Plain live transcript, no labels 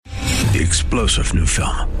The explosive new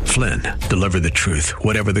film, Flynn, deliver the truth,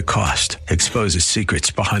 whatever the cost, exposes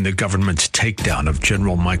secrets behind the government's takedown of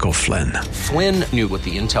General Michael Flynn. Flynn knew what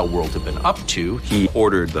the intel world had been up to. He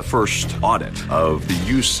ordered the first audit of the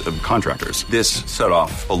use of contractors. This set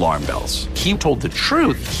off alarm bells. He told the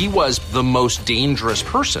truth. He was the most dangerous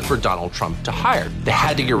person for Donald Trump to hire. They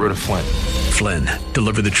had to get rid of Flynn. Flynn,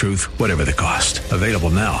 deliver the truth, whatever the cost. Available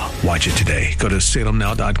now. Watch it today. Go to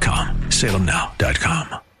salemnow.com.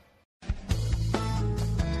 salemnow.com.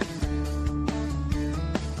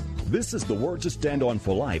 This is the Word to Stand On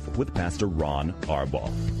for Life with Pastor Ron Arbaugh.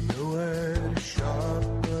 Your word is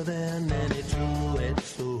sharper than any two-edged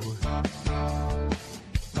sword,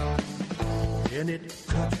 and it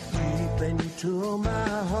cuts deep into my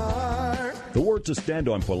heart. The Word to Stand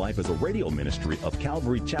On for Life is a radio ministry of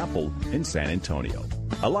Calvary Chapel in San Antonio.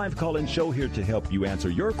 A live call-in show here to help you answer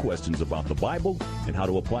your questions about the Bible and how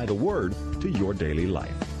to apply the Word to your daily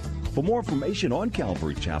life. For more information on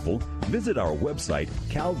Calvary Chapel, visit our website,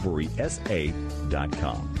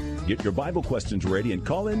 calvarysa.com. Get your Bible questions ready and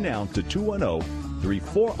call in now to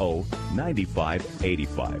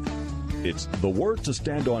 210-340-9585. It's The Word to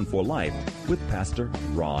Stand On for Life with Pastor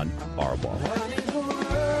Ron Arbaugh.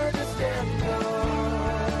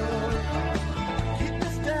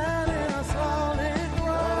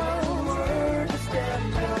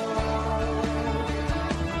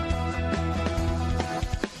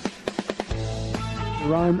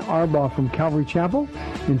 Ron Arbaugh from Calvary Chapel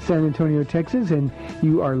in San Antonio, Texas, and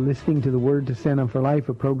you are listening to The Word to Stand On for Life,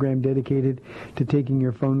 a program dedicated to taking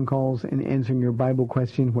your phone calls and answering your Bible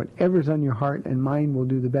questions. Whatever's on your heart and mind, we'll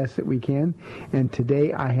do the best that we can. And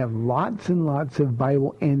today I have lots and lots of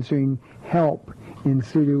Bible answering help in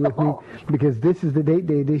studio with me because this is the date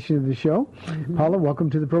day edition of the show. Mm-hmm. Paula, welcome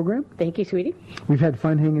to the program. Thank you, sweetie. We've had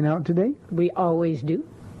fun hanging out today. We always do.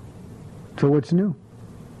 So what's new?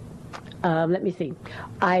 Let me see.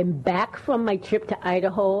 I'm back from my trip to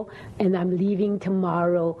Idaho, and I'm leaving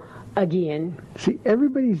tomorrow again. See,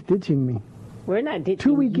 everybody's ditching me. We're not ditching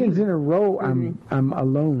 2 weekends you. in a row, I'm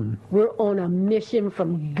alone. We're on a mission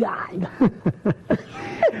from God.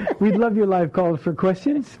 We'd love your live calls for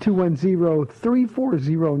questions.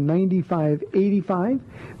 210-340-9585.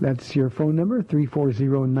 That's your phone number,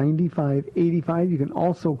 340-9585. You can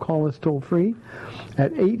also call us toll-free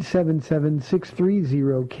at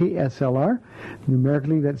 877-630-KSLR.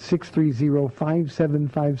 Numerically, that's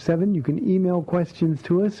 630-5757. You can email questions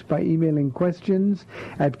to us by emailing questions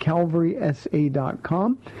at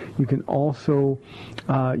calvarysa.com. You can also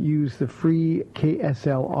use the free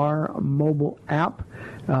KSLR mobile app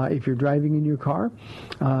if you're driving in your car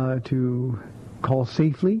to call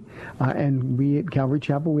safely. And we at Calvary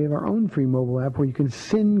Chapel, we have our own free mobile app where you can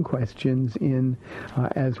send questions in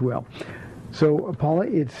as well. So, Paula,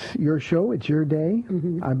 it's your show. It's your day.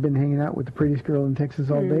 Mm-hmm. I've been hanging out with the prettiest girl in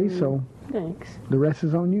Texas all day, so thanks. The rest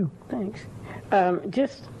is on you. Thanks.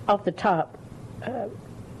 Just off the top,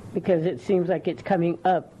 because it seems like it's coming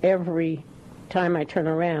up every time I turn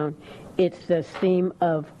around, it's this theme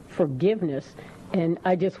of forgiveness. And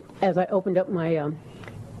I just, as I opened up my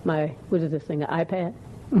what is this thing, an iPad?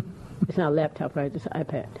 It's not a laptop, right? It's an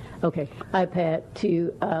iPad. Okay, iPad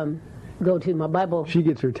to go to my Bible. She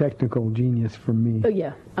gets her technical genius from me. Oh,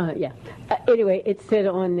 yeah, yeah. Anyway, it said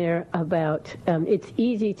on there about it's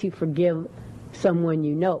easy to forgive someone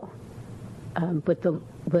you know, but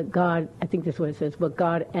God, I think this is what it says, but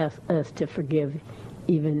God asks us to forgive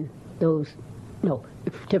even those,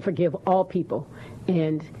 to forgive all people.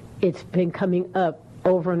 And it's been coming up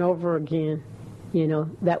over and over again,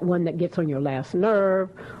 that one that gets on your last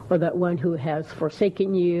nerve, or that one who has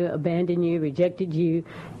forsaken you, abandoned you, rejected you,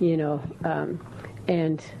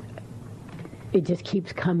 and it just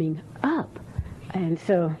keeps coming up. And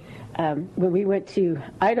so when we went to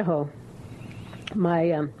Idaho,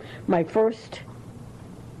 my first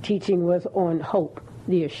teaching was on hope,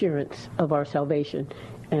 the assurance of our salvation.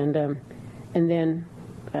 And then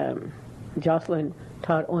Jocelyn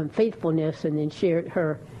taught on faithfulness and then shared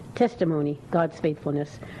her testimony, God's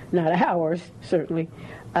faithfulness, not ours, certainly.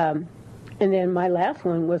 And then my last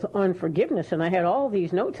one was on forgiveness, and I had all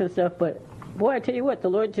these notes and stuff, but boy, I tell you what, the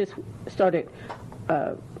Lord just started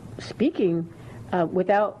speaking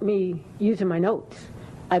without me using my notes.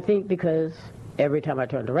 I think because every time I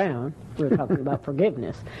turned around, we were talking about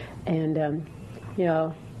forgiveness. And,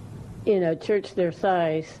 in a church their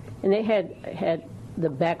size, and they had the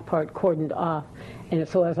back part cordoned off, and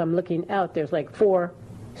so as I'm looking out, there's like 4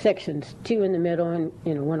 sections, 2 in the middle and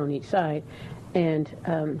 1 on each side. And,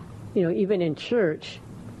 even in church,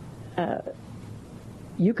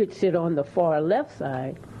 you could sit on the far left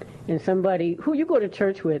side, and somebody who you go to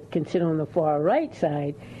church with can sit on the far right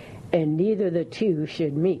side, and neither the two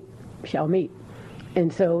shall meet.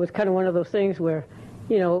 And so it's kind of one of those things where,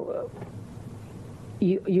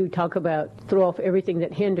 you talk about throw off everything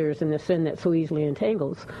that hinders and the sin that so easily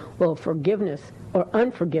entangles. Well, forgiveness or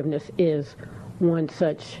unforgiveness is one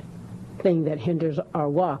such thing that hinders our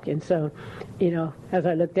walk. And so, as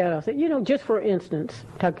I looked at it, I said, just for instance,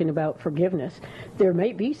 talking about forgiveness, there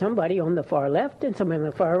may be somebody on the far left and somebody on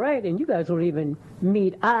the far right, and you guys won't even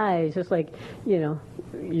meet eyes. It's like, you're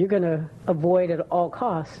going to avoid at all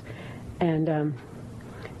costs. And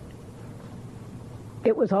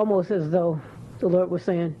it was almost as though the Lord was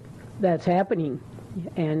saying, that's happening.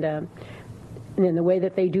 And then the way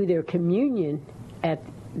that they do their communion at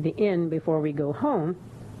the end before we go home,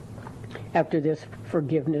 after this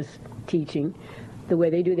forgiveness teaching, the way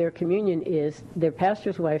they do their communion is their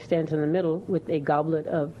pastor's wife stands in the middle with a goblet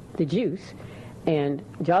of the juice, and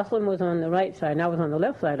Jocelyn was on the right side, and I was on the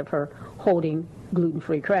left side of her holding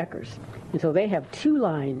gluten-free crackers. And so they have two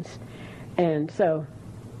lines. And so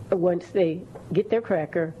once they get their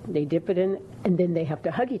cracker, they dip it in, and then they have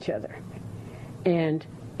to hug each other. And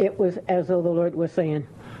it was as though the Lord was saying,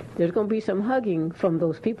 there's going to be some hugging from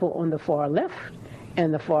those people on the far left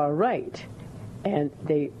and the far right. And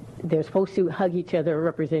they're supposed to hug each other,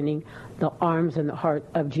 representing the arms and the heart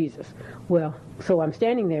of Jesus. Well, so I'm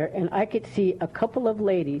standing there, and I could see a couple of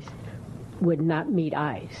ladies would not meet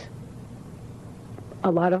eyes. A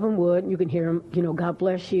lot of them would. You can hear them, God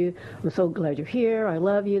bless you. I'm so glad you're here. I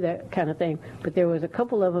love you, that kind of thing. But there was a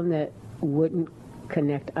couple of them that wouldn't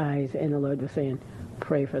connect eyes, and the Lord was saying,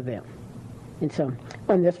 pray for them. And so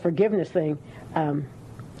on this forgiveness thing,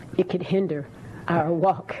 it could hinder our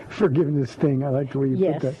walk. Forgiveness thing, I like the way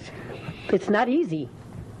you put that. It's not easy.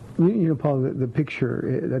 Paul, the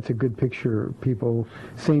picture, that's a good picture. People,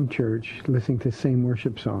 same church, listening to same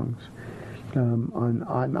worship songs.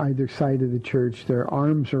 On either side of the church, their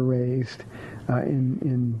arms are raised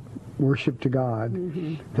in worship to God.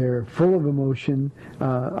 Mm-hmm. They're full of emotion.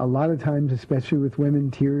 A lot of times, especially with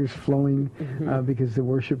women, tears flowing because the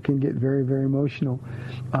worship can get very, very emotional.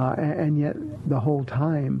 And yet, the whole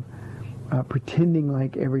time, pretending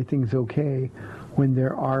like everything's okay when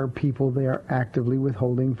there are people they are actively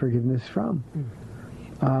withholding forgiveness from.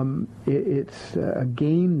 It's a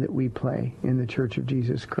game that we play in the Church of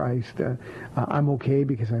Jesus Christ. I'm okay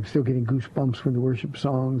because I'm still getting goosebumps from the worship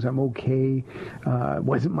songs. I'm okay. It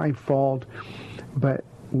wasn't my fault. But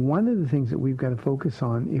one of the things that we've got to focus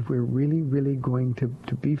on, if we're really, really going to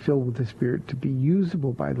be filled with the Spirit, to be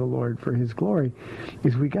usable by the Lord for His glory,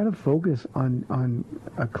 is we got to focus on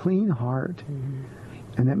a clean heart. Mm-hmm.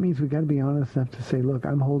 And that means we got to be honest enough to say, look,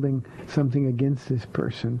 I'm holding something against this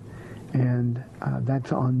person. And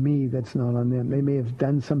that's on me. That's not on them. They may have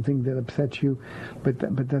done something that upsets you, but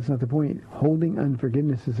that's not the point. Holding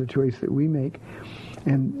unforgiveness is a choice that we make.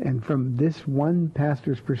 And from this one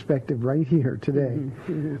pastor's perspective right here today,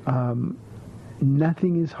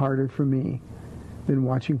 nothing is harder for me than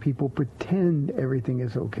watching people pretend everything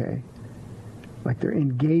is okay. Like they're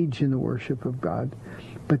engaged in the worship of God,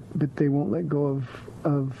 but they won't let go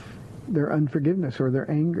of their unforgiveness or their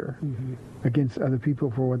anger against other people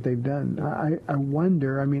for what they've done. I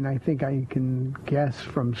wonder, I think I can guess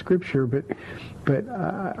from Scripture, but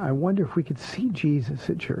I wonder if we could see Jesus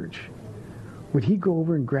at church. Would He go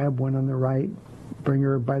over and grab one on the right, bring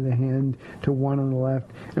her by the hand to one on the left,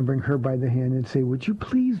 and bring her by the hand and say, would you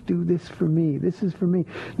please do this for me? This is for me.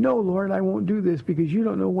 No, Lord, I won't do this because you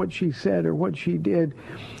don't know what she said or what she did,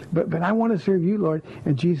 but I want to serve you, Lord.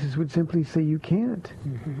 And Jesus would simply say, you can't.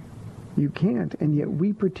 Mm-hmm. You can't. And yet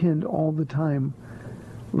we pretend all the time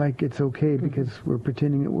like it's okay because we're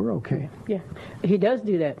pretending that we're okay. Yeah. He does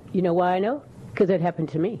do that. You know why I know? Because it happened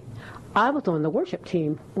to me. I was on the worship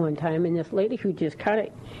team one time, and this lady who just kind of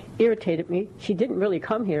irritated me, she didn't really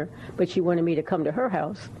come here, but she wanted me to come to her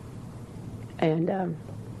house. And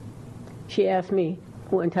she asked me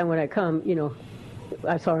one time when I come,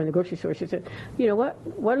 I saw her in the grocery store. She said, you know what?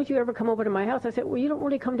 Why don't you ever come over to my house? I said, well, you don't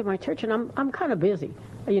really come to my church, and I'm kind of busy.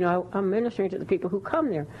 I'm ministering to the people who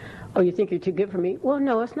come there. Oh, you think you're too good for me? Well,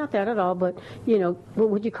 no, it's not that at all. But, well,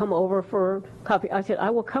 would you come over for coffee? I said,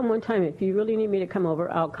 I will come one time. If you really need me to come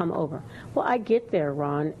over, I'll come over. Well, I get there,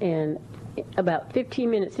 Ron, and about 15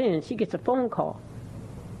 minutes in, she gets a phone call.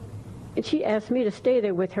 And she asked me to stay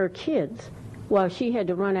there with her kids while she had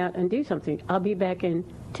to run out and do something. I'll be back in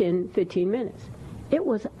 10, 15 minutes. It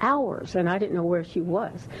was hours, and I didn't know where she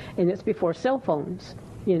was. And it's before cell phones,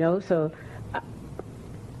 so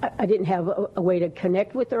I didn't have a way to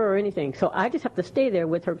connect with her or anything. So I just have to stay there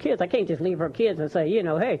with her kids. I can't just leave her kids and say,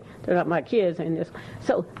 hey, they're not my kids.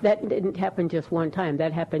 So that didn't happen just one time.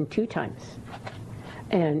 That happened 2 times.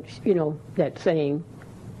 And, that saying,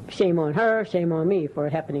 shame on her, shame on me for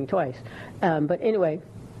it happening twice. But anyway,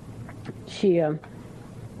 she and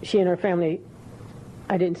her family,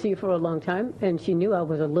 I didn't see for a long time, and she knew I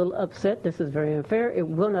was a little upset. This is very unfair. It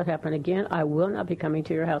will not happen again. I will not be coming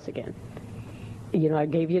to your house again. I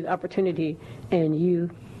gave you the opportunity, and you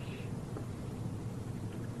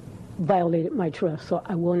violated my trust, so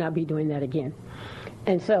I will not be doing that again.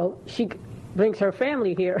 And so she brings her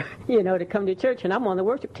family here, to come to church, and I'm on the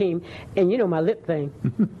worship team, and my lip thing.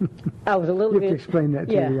 I was a little bit... You have to explain that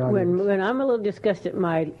to the audience. When I'm a little disgusted,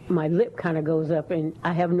 my lip kind of goes up, and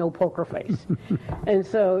I have no poker face. And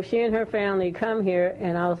so she and her family come here,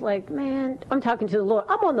 and I was like, man, I'm talking to the Lord.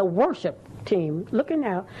 I'm on the worship team, looking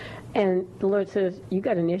out, and the Lord says, you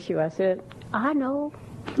got an issue. I said, I know.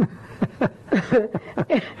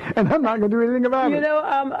 And I'm not going to do anything about it.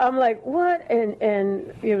 I'm like, what? And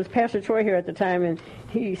it was Pastor Troy here at the time, and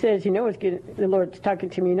he says, the Lord's talking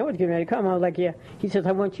to me, what's getting ready to come? I was like, yeah. He says,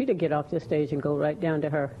 I want you to get off this stage and go right down to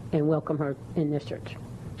her and welcome her in this church.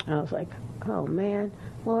 I was like, oh, man,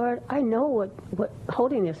 Lord, I know what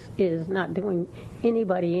holiness is not doing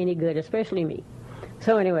anybody any good, especially me.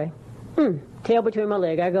 So anyway, tail between my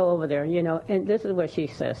leg, I go over there, and this is what she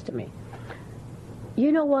says to me.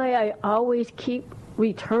 You know why I always keep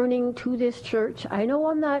returning to this church? I know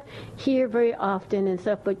I'm not here very often and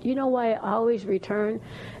stuff, but you know why I always return?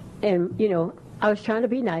 And, I was trying to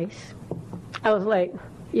be nice. I was like,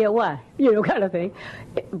 yeah, why? Kind of thing.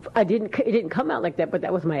 It didn't come out like that, but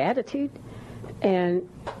that was my attitude. And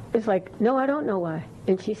it's like, no, I don't know why.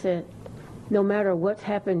 And she said, no matter what's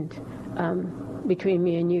happened between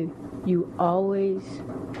me and you, you always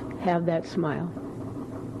have that smile.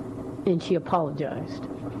 And she apologized.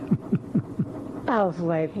 I was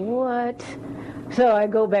like, what? So I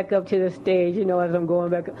go back up to the stage, as I'm going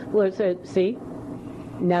back. Well, it said, see,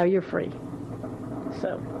 now you're free.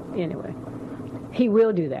 So, anyway, he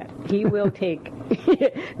will do that. He will take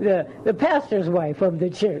the pastor's wife of the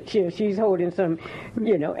church. She's holding some,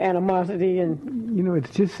 animosity and...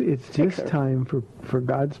 it's just time for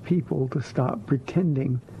God's people to stop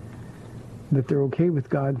pretending that they're okay with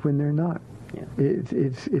God when they're not. Yeah.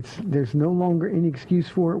 It's there's no longer any excuse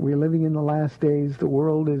for it. We're living in the last days. The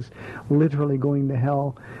world is literally going to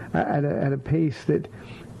hell at a pace that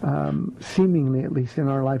seemingly, at least in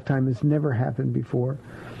our lifetime, has never happened before.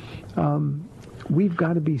 We've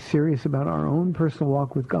got to be serious about our own personal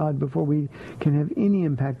walk with God before we can have any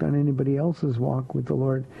impact on anybody else's walk with the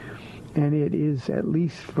Lord. And it is, at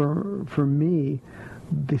least for me,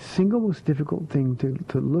 the single most difficult thing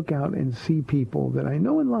to look out and see people that I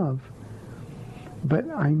know and love, but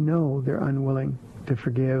I know they're unwilling to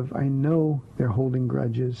forgive. I know they're holding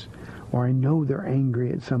grudges, or I know they're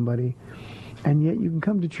angry at somebody. And yet you can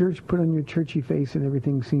come to church, put on your churchy face, and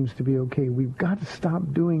everything seems to be okay. We've got to stop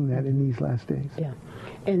doing that in these last days. Yeah.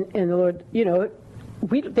 And the Lord, they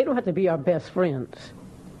don't have to be our best friends,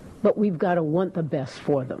 but we've got to want the best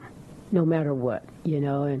for them, no matter what,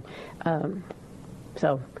 And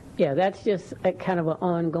so, yeah, that's just a kind of an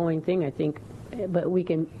ongoing thing, I think. But we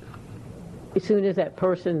can... As soon as that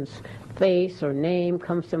person's face or name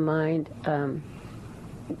comes to mind,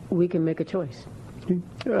 we can make a choice.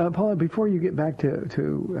 Paula, before you get back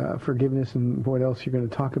to forgiveness and what else you're going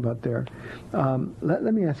to talk about there,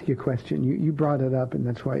 let me ask you a question. You brought it up, and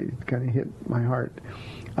that's why it kind of hit my heart.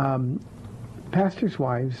 Pastors'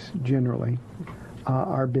 wives, generally,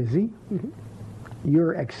 are busy. Mm-hmm.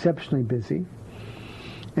 You're exceptionally busy.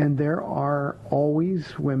 And there are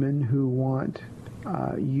always women who want...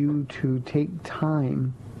 you to take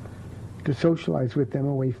time to socialize with them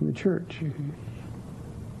away from the church.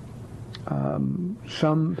 Mm-hmm.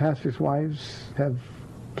 Some pastors' wives have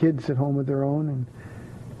kids at home of their own and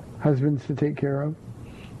husbands to take care of.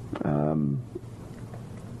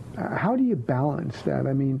 How do you balance that?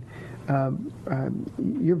 I mean,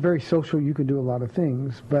 you're very social. You can do a lot of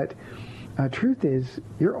things, but truth is,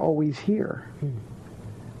 you're always here. Mm-hmm.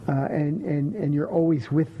 And you're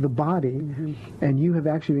always with the body, mm-hmm. and you have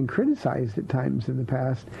actually been criticized at times in the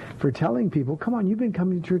past for telling people, come on, you've been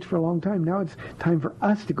coming to church for a long time, now it's time for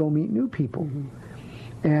us to go meet new people. Mm-hmm.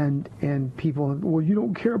 And people, well, you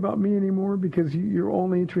don't care about me anymore because you're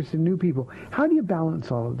only interested in new people. How do you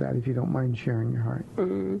balance all of that, if you don't mind sharing your heart?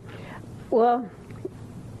 Mm-hmm. Well,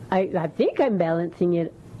 I think I'm balancing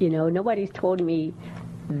it. Nobody's told me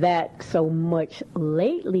that so much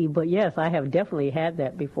lately, but yes, I have definitely had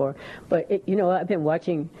that before. But I've been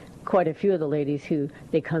watching quite a few of the ladies who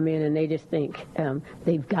they come in and they just think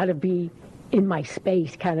they've got to be in my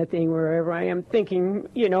space, kind of thing, wherever I am, thinking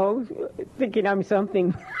I'm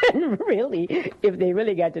something. And really, if they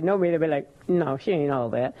really got to know me, they'd be like, no, she ain't all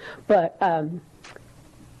that. But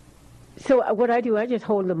So what I do, I just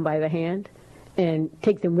hold them by the hand and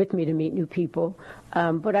take them with me to meet new people.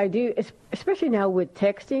 But I do, especially now with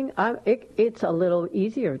texting, it's a little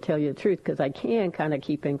easier, to tell you the truth, because I can kind of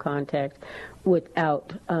keep in contact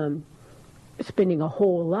without spending a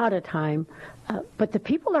whole lot of time. But the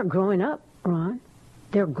people are growing up, Ron.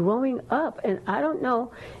 They're growing up, and I don't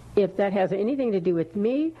know if that has anything to do with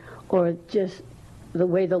me or just the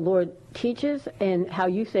way the Lord teaches and how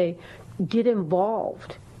you say, get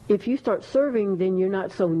involved. If you start serving, then you're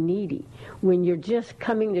not so needy. When you're just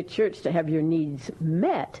coming to church to have your needs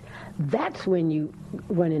met, that's when you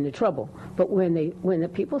run into trouble. But when the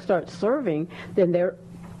people start serving, then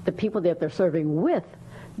the people that they're serving with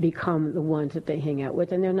become the ones that they hang out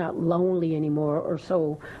with, and they're not lonely anymore or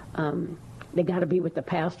so they got to be with the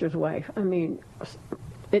pastor's wife. I mean,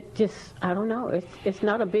 it just, I don't know. It's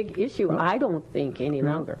not a big issue, well, I don't think, any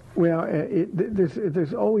longer. Well,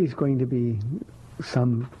 there's always going to be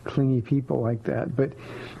some clingy people like that. But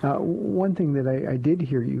one thing that I did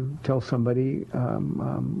hear you tell somebody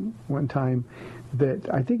one time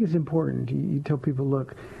that I think is important. You tell people,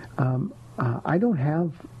 look, I don't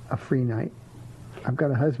have a free night. I've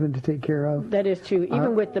got a husband to take care of. That is true.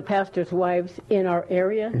 Even with the pastors' wives in our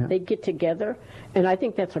area, they get together, and I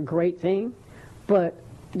think that's a great thing. But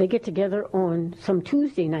they get together on some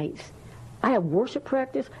Tuesday nights. I have worship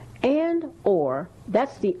practice, or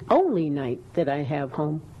that's the only night that I have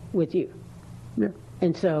home with you. Yeah.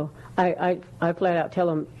 And so I flat out tell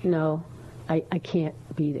them, no, I can't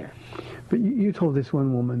be there. But you told this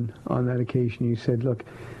one woman on that occasion, you said, look,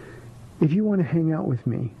 if you want to hang out with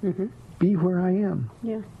me, be where I am.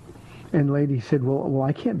 Yeah. And the lady said, well,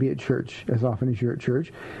 I can't be at church as often as you're at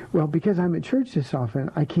church. Well, because I'm at church this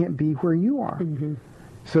often, I can't be where you are. Mm-hmm.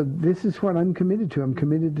 So this is what I'm committed to. I'm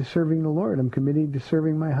committed to serving the Lord. I'm committed to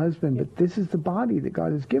serving my husband. But this is the body that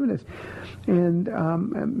God has given us. And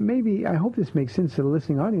maybe, I hope this makes sense to the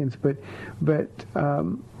listening audience, but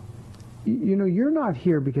you're not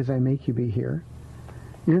here because I make you be here.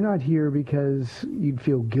 You're not here because you'd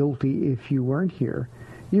feel guilty if you weren't here.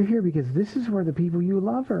 You're here because this is where the people you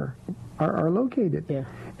love are located. Yeah.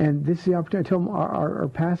 And this is the opportunity. I tell them, our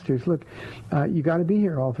pastors, look, you got to be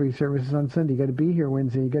here all 3 services on Sunday. You got to be here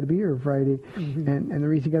Wednesday. You got to be here Friday. Mm-hmm. And the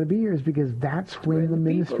reason you got to be here is because that's when the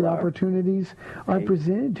ministry opportunities are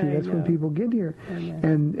presented to. That's when people get here.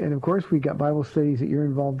 And of course, we got Bible studies that you're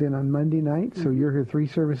involved in on Monday night. So you're here 3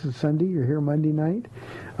 services Sunday. You're here Monday night.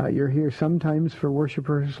 You're here sometimes for worship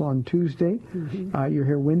rehearsal on Tuesday. Mm-hmm. You're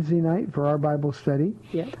here Wednesday night for our Bible study.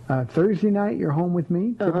 Yeah. Thursday night, you're home with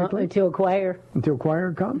me, typically. Until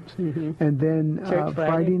choir comes. Mm-hmm. And then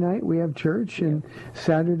Friday night, we have church. And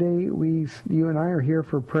Saturday, you and I are here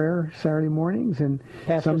for prayer Saturday mornings. And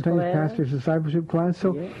sometimes pastor's discipleship class.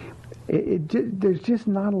 So there's just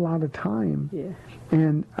not a lot of time. Yeah.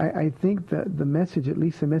 And I think that the message, at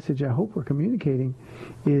least the message I hope we're communicating,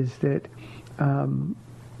 is that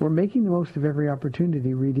we're making the most of every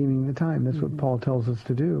opportunity, redeeming the time. That's what Paul tells us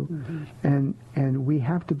to do. Mm-hmm. And we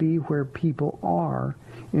have to be where people are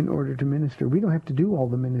in order to minister. We don't have to do all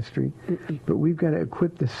the ministry, but we've got to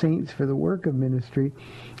equip the saints for the work of ministry,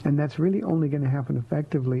 and that's really only going to happen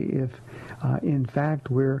effectively if, in fact,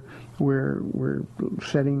 we're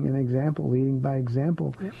setting an example, leading by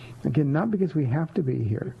example. Yep. Again, not because we have to be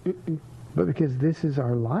here, but because this is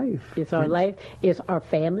our life. It's our life. It's our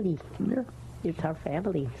family. Yeah. It's our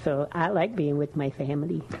family. So I like being with my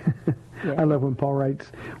family. Yeah. I love when Paul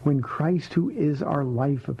writes, when Christ, who is our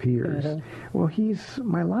life, appears. Well, he's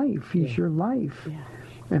my life. He's your life. Yeah.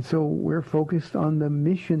 And so we're focused on the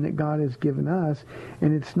mission that God has given us.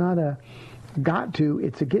 And it's not a got to,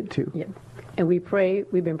 it's a get to. Yeah. And we've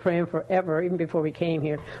been praying forever, even before we came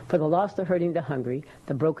here, for the lost, the hurting, the hungry,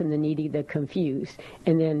 the broken, the needy, the confused.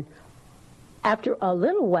 And then after a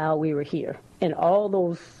little while we were here, and all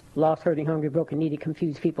those lost, hurting, hungry, broken, needy,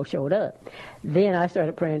 confused people showed up. Then I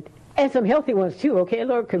started praying, and some healthy ones too, okay,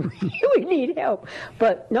 Lord, because we need help.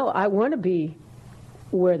 But no, I want to be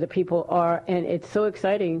where the people are, and it's so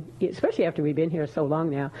exciting, especially after we've been here so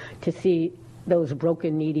long now, to see those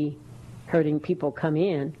broken, needy, hurting people come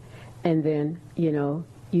in, and then,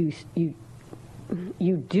 you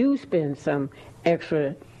do spend some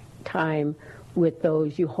extra time with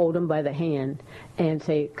those. You hold them by the hand and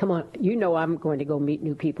say, come on, I'm going to go meet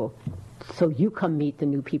new people, so you come meet the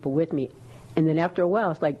new people with me. And then after a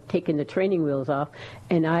while, it's like taking the training wheels off,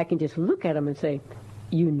 and I can just look at them and say,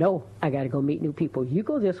 I got to go meet new people. You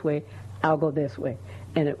go this way, I'll go this way.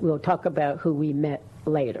 And we'll talk about who we met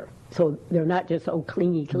later. So they're not just so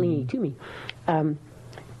clingy to me.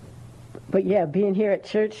 But yeah, being here at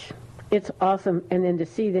church, it's awesome. And then to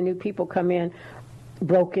see the new people come in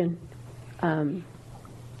broken,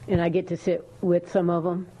 And I get to sit with some of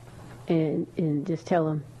them and just tell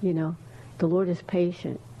them, the Lord is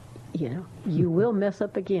patient. You will mess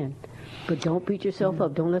up again, but don't beat yourself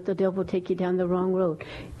up. Don't let the devil take you down the wrong road.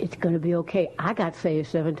 It's going to be okay. I got saved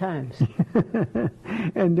 7 times.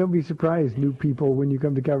 And don't be surprised, new people, when you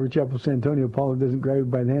come to Calvary Chapel, San Antonio, Paula doesn't grab you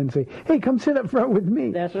by the hand and say, hey, come sit up front with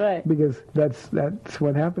me. That's right. Because that's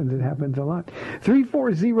what happens. It happens a lot.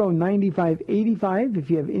 340-9585. If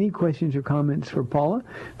you have any questions or comments for Paula,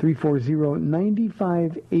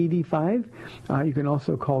 340-9585. You can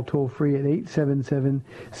also call toll-free at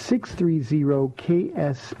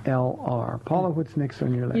 877-630-KSLR. Paula, what's next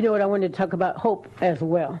on your list? You know what? I wanted to talk about hope as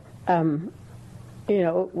well.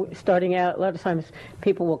 Starting out, a lot of times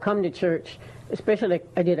people will come to church, especially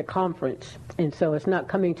I did a conference, and so it's not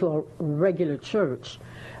coming to a regular church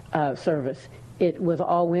service. It was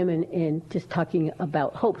all women and just talking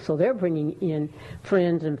about hope. So they're bringing in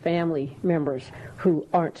friends and family members who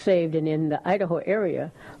aren't saved, and in the Idaho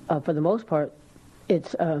area, for the most part,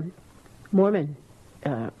 it's Mormon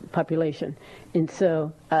population. And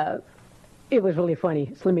so it was really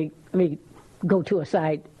funny. So let me go to a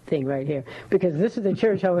side thing right here, because this is the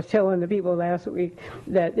church I was telling the people last week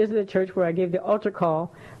that this is the church where I gave the altar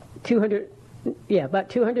call, about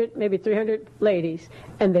 200, maybe 300 ladies,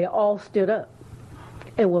 and they all stood up.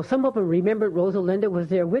 And some of them remembered Rosalinda was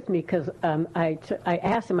there with me, because I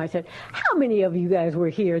asked them, I said, how many of you guys were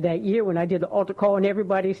here that year when I did the altar call and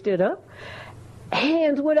everybody stood up?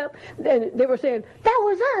 Hands went up, and they were saying, that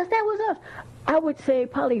was us. I would say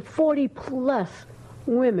probably 40 plus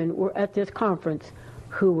women were at this conference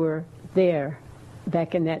who were there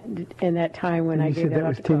back in that time when I gave that. That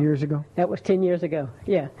was 10 years ago? That was 10 years ago,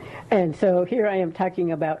 yeah. And so here I am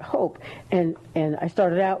talking about hope. And I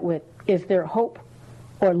started out with, is there hope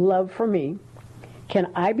or love for me?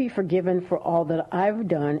 Can I be forgiven for all that I've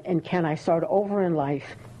done? And can I start over in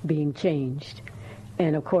life being changed?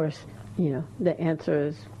 And of course, the answer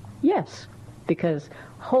is yes. Because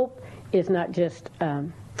hope is not just, I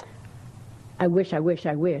wish,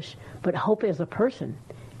 but hope is a person,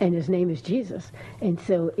 and his name is Jesus. And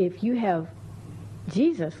so if you have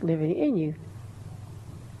Jesus living in you,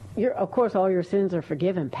 of course, all your sins are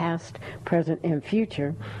forgiven, past, present, and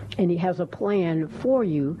future, and he has a plan for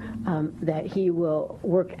you that he will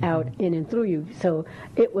work out in and through you. So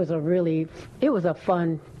it was a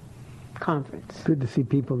fun conference. Good to see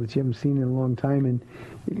people that you haven't seen in a long time and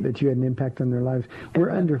that you had an impact on their lives.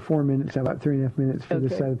 We're under 4 minutes, about 3.5 minutes for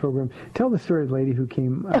this side of the program. Tell the story of the lady who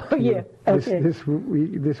came this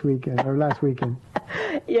weekend, or last weekend.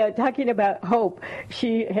 Yeah, talking about hope.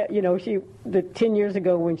 She 10 years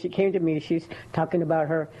ago when she came to me, she's talking about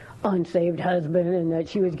her unsaved husband and that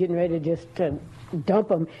she was getting ready to just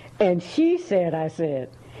dump him. And she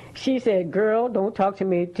said, girl, don't talk to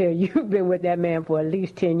me till you've been with that man for at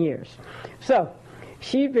least 10 years. So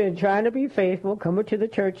she's been trying to be faithful, coming to the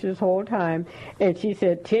church this whole time. And she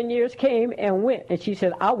said 10 years came and went. And she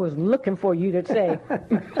said, I was looking for you to say,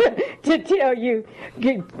 to tell you,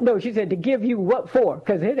 she said, to give you what for,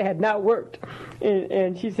 because it had not worked.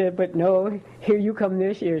 And she said, but no, here you come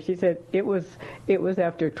this year. She said it was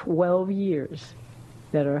after 12 years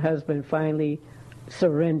that her husband finally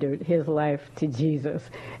surrendered his life to Jesus.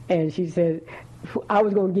 And she said, I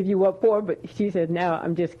was going to give you what for, but she said, now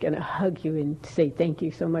I'm just going to hug you and say thank you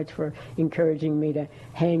so much for encouraging me to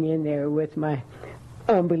hang in there with my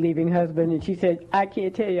unbelieving husband. And she said, I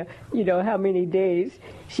can't tell you, how many days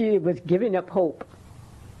she was giving up hope,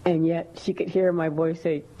 and yet she could hear my voice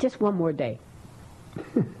say, just one more day.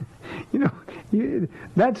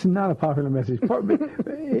 That's not a popular message,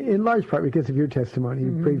 in large part because of your testimony.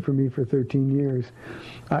 You prayed for me for 13 years.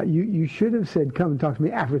 You should have said, come and talk to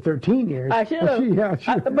me after 13 years. I should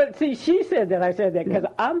have. But see, she said that I said that because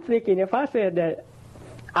I'm thinking if I said that,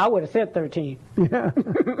 I would have said 13. Yeah.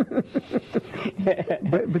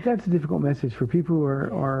 but that's a difficult message for people who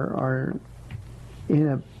are in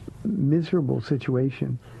a miserable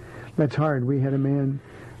situation. That's hard. We had a man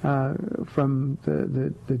from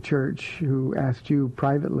the church who asked you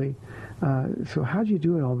privately, so how'd you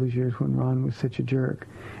do it all those years when Ron was such a jerk?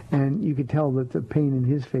 And you could tell that the pain in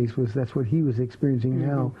his face was that's what he was experiencing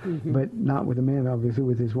now, but not with a man, obviously,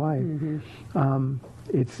 with his wife.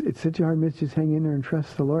 It's such a hard message. Just hang in there and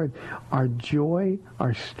trust the Lord. Our joy,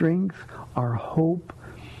 our strength, our hope,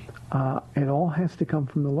 it all has to come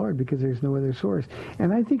from the Lord because there's no other source.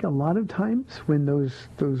 And I think a lot of times when those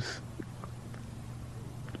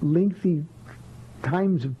lengthy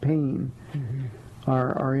times of pain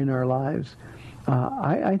are in our lives,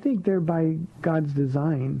 I think they're by God's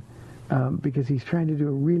design, because he's trying to do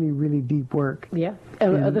a really, really deep work. Yeah.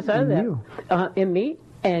 And the other side of that, in me,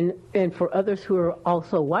 And for others who are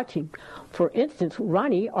also watching, for instance,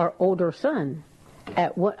 Ronnie, our older son,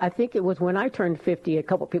 I think it was when I turned 50, a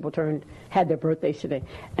couple people had their birthdays today.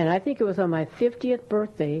 And I think it was on my 50th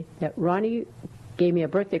birthday that Ronnie gave me a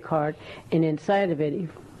birthday card, and inside of it, he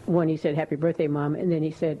said, "Happy birthday, Mom," and then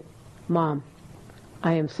he said, "Mom,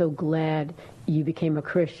 I am so glad you became a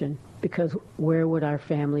Christian, because where would our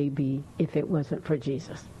family be if it wasn't for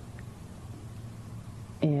Jesus?"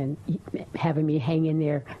 And having me hang in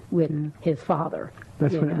there with his father.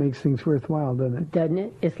 That's when it makes things worthwhile, doesn't it? Doesn't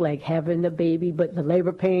it? It's like having the baby, but the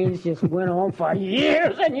labor pains just went on for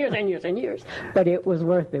years and years and years and years. But it was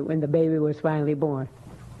worth it when the baby was finally born.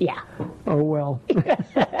 Yeah. Oh, well.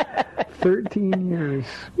 13 years.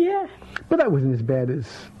 Yeah. But that wasn't as bad as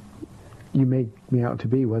you make me out to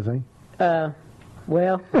be, was I?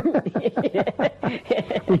 Well,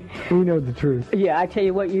 we know the truth. Yeah, I tell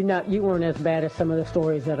you what, you weren't as bad as some of the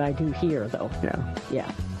stories that I do hear, though. Yeah.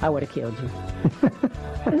 Yeah, I would have killed you.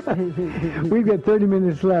 We've got 30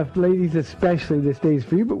 minutes left. Ladies, especially, this day's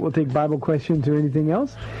for you, but we'll take Bible questions or anything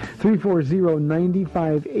else.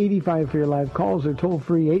 340-9585 for your live calls, or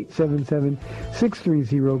toll-free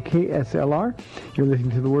 877-630-KSLR. You're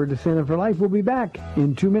listening to the Word to Stand On for Life. We'll be back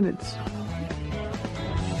in 2 minutes.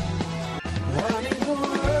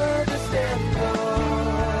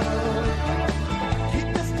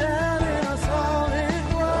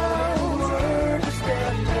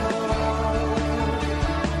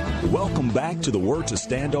 Welcome back to the Word to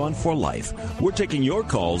Stand On for Life. We're taking your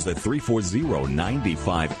calls at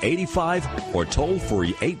 340-9585 or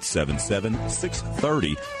toll-free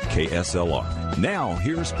 877-630-KSLR. Now,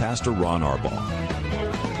 here's Pastor Ron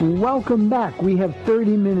Arbaugh. Welcome back. We have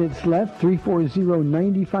 30 minutes left.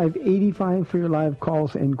 340-9585 for your live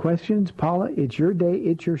calls and questions. Paula, it's your day.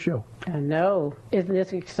 It's your show. I know. Isn't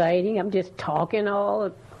this exciting? I'm just talking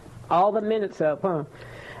all the minutes up, huh?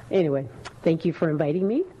 Anyway, thank you for inviting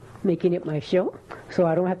me, making it my show, so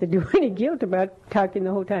I don't have to do any guilt about talking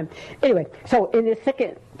the whole time. Anyway, so in the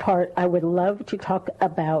second part, I would love to talk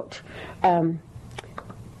about our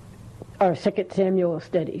 2 Samuel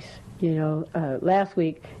studies. You know, last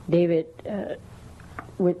week, David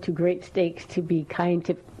went to great stakes to be kind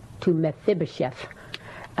to Mephibosheth.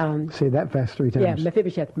 Say that fast 3 times. Yeah,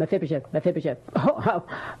 Mephibosheth.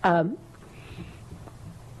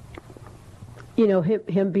 You know,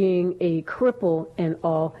 him being a cripple and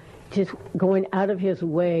all, just going out of his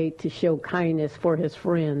way to show kindness for his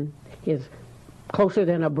friend, his closer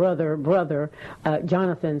than a brother,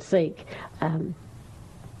 Jonathan's sake.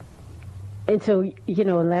 And so, you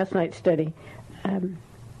know, in last night's study,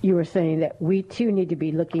 you were saying that we too need to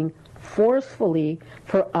be looking forcefully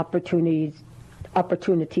for opportunities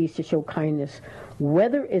to show kindness,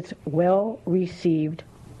 whether it's well received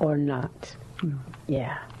or not.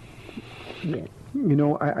 Yeah. Yeah. You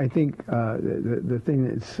know, I think the thing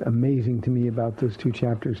that's amazing to me about those 2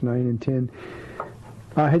 chapters, 9 and 10,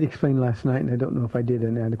 I had explained last night, and I don't know if I did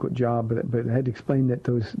an adequate job, but I had explained that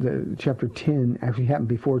the chapter 10 actually happened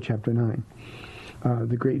before chapter 9.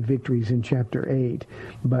 The great victories in chapter 8,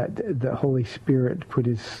 but the Holy Spirit put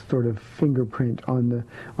his sort of fingerprint on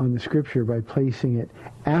the scripture by placing it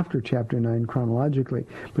after chapter 9 chronologically.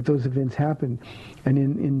 But those events happened. And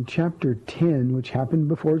in chapter 10, which happened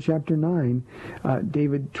before chapter 9,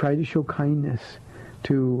 David tried to show kindness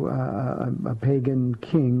to a pagan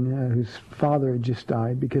king whose father had just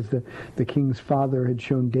died, because the king's father had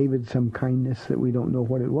shown David some kindness that we don't know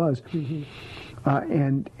what it was. Mm-hmm.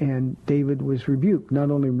 And David was rebuked, not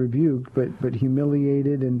only rebuked, but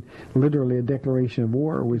humiliated, and literally a declaration of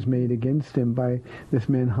war was made against him by this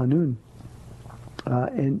man Hanun.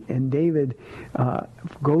 And David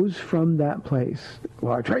goes from that place.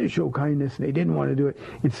 Well, I tried to show kindness, and they didn't want to do it.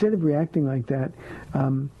 Instead of reacting like that,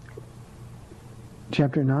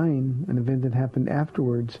 chapter 9, an event that happened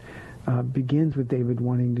afterwards, begins with David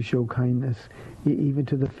wanting to show kindness, even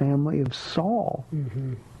to the family of Saul,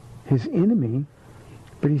 mm-hmm. his enemy.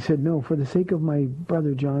 But he said, no, for the sake of my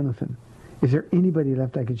brother Jonathan, is there anybody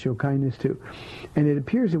left I could show kindness to? And it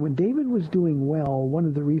appears that when David was doing well, one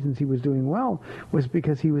of the reasons he was doing well was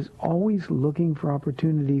because he was always looking for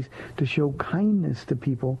opportunities to show kindness to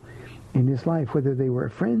people in his life, whether they were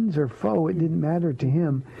friends or foe. It didn't matter to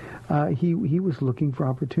him. He was looking for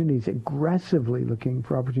opportunities, aggressively looking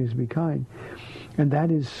for opportunities to be kind. And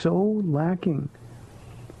that is so lacking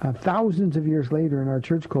thousands of years later in our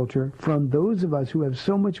church culture from those of us who have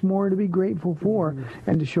so much more to be grateful for mm-hmm.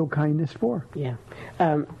 and to show kindness for. Yeah.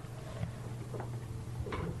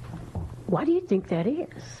 Why do you think that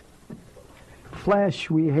is? Flesh,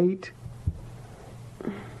 we hate.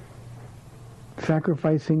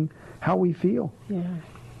 Sacrificing how we feel. Yeah.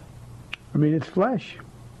 I mean, it's flesh.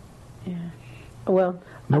 Yeah. Well,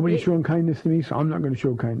 nobody's showing kindness to me, so I'm not going to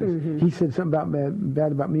show kindness. He said something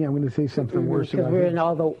bad about me. I'm going to say something worse about him. Because we're in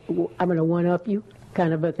all the I'm going to one up you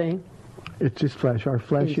kind of a thing. It's just flesh. Our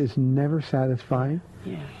flesh is never satisfied.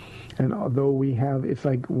 Yeah. And although we have, it's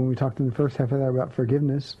like when we talked in the first half of that about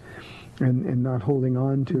forgiveness and not holding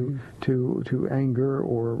on to anger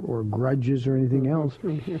or grudges or anything else,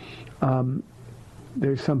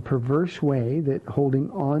 there's some perverse way that holding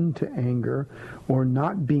on to anger or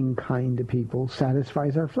not being kind to people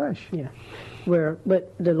satisfies our flesh. Yeah.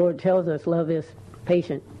 But the Lord tells us love is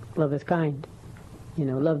patient, love is kind.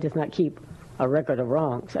 Love does not keep a record of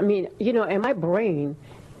wrongs. I mean, and my brain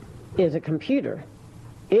is a computer.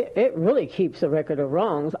 It really keeps a record of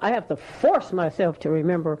wrongs. I have to force myself to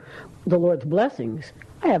remember the Lord's blessings.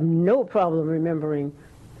 I have no problem remembering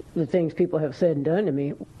the things people have said and done to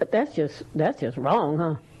me. But that's just wrong,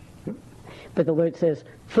 huh? But the Lord says,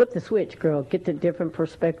 flip the switch, girl. Get the different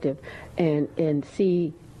perspective and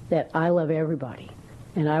see that I love everybody.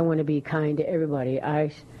 And I want to be kind to everybody.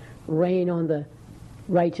 I rain on the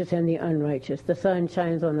righteous and the unrighteous. The sun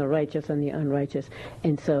shines on the righteous and the unrighteous.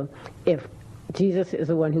 And so if Jesus is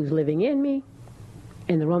the one who's living in me,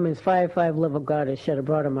 and the Romans 5:5 love of God is shed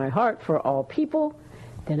abroad in my heart for all people,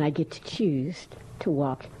 then I get to choose to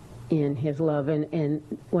walk in his love. And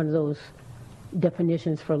one of those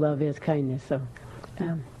definitions for love is kindness. So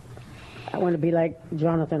I want to be like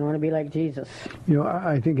Jonathan. I want to be like Jesus.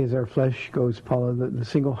 I think as our flesh goes, Paula, the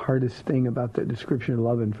single hardest thing about the description of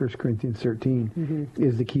love in 1 Corinthians 13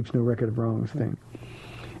 is the keeps no record of wrongs thing.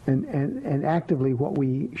 And actively what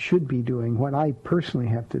we should be doing, what I personally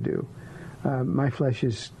have to do, my flesh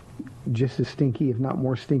is just as stinky, if not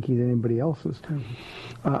more stinky than anybody else's.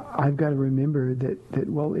 I've got to remember that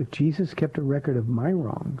well, if Jesus kept a record of my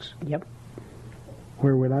wrongs,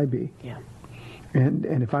 where would I be? Yeah. And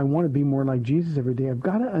if I want to be more like Jesus every day, I've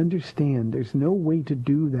got to understand there's no way to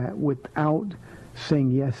do that without saying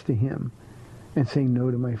yes to him and saying no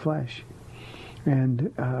to my flesh.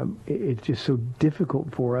 And it's just so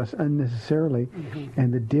difficult for us unnecessarily.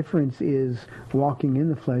 And the difference is walking in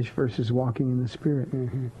the flesh versus walking in the Spirit.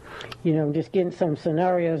 I'm just getting some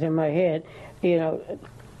scenarios in my head.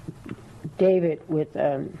 David with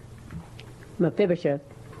Mephibosheth,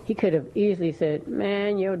 he could have easily said,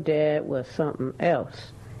 man, your dad was something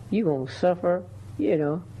else. You going to suffer,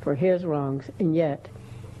 for his wrongs. And yet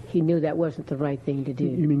he knew that wasn't the right thing to do.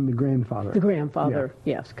 You mean the grandfather? The grandfather,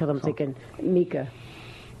 yes, because I'm thinking Micah.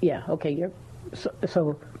 Yeah, okay,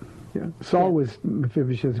 so. Yeah, Saul was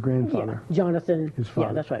Mephibosheth's grandfather. Yeah. Jonathan, his father.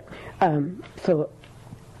 Yeah, that's right. So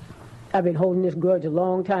I've been holding this grudge a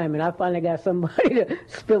long time, and I finally got somebody to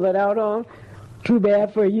spill it out on. Too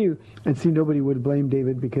bad for you. And see, nobody would blame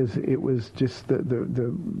David because it was just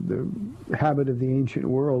the habit of the ancient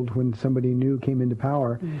world. When somebody new came into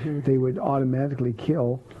power, they would automatically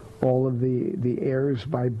kill all of the heirs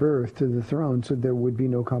by birth to the throne, so there would be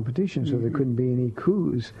no competition, so there couldn't be any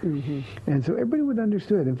coups. And so everybody would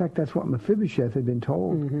understand. In fact, that's what Mephibosheth had been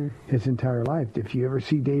told his entire life. If you ever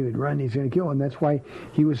see David run, he's going to kill. And that's why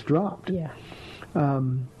he was dropped. Yeah.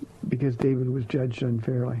 Because David was judged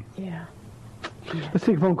unfairly. Yeah. Let's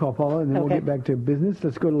take a phone call, Paula, and then we'll get back to business.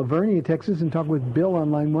 Let's go to Lavernia, Texas, and talk with Bill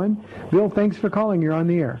on line 1. Bill, thanks for calling. You're on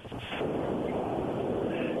the air.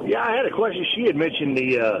 Yeah, I had a question. She had mentioned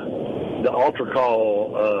the altar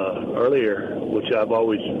call earlier, which I've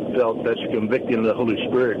always felt that's convicting of the Holy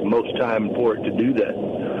Spirit most time for it to do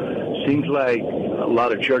that. Seems like a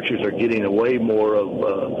lot of churches are getting away more of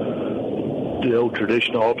the old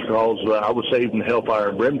traditional altar calls. I was saved in the Hellfire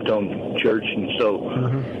and Brimstone Church, and so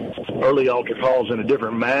early altar calls in a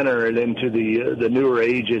different manner, and then to the newer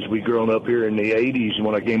age as we grown up here in the 80s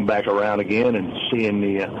when I came back around again and seeing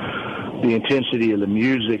the intensity of the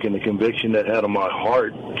music and the conviction that had on my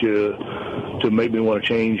heart to make me want to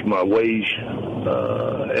change my ways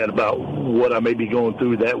and about what I may be going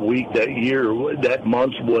through that week, that year, that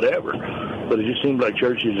month, whatever. But it just seems like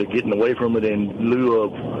churches are getting away from it in lieu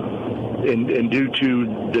of and due to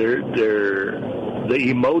the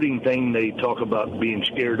emoting thing they talk about being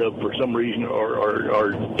scared of for some reason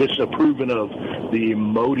or disapproving of the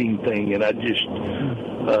emoting thing. And I just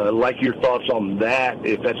like your thoughts on that,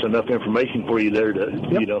 if that's enough information for you there to,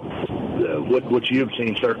 what you've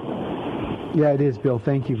seen, sir. Yeah, it is, Bill.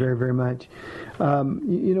 Thank you very, very much.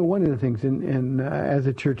 One of the things, and as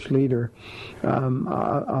a church leader,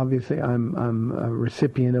 obviously I'm a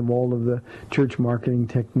recipient of all of the church marketing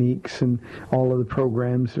techniques and all of the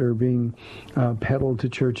programs that are being peddled to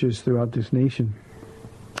churches throughout this nation.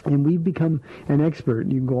 And we've become an expert.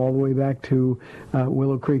 You can go all the way back to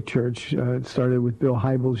Willow Creek Church. It started with Bill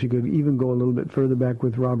Hybels. You could even go a little bit further back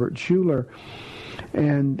with Robert Schuller.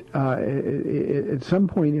 And at some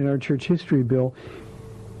point in our church history, Bill,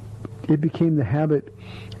 it became the habit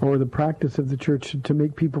or the practice of the church to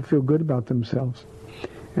make people feel good about themselves.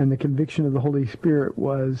 And the conviction of the Holy Spirit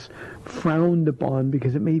was frowned upon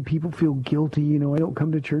because it made people feel guilty. You know, I don't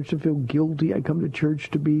come to church to feel guilty. I come to church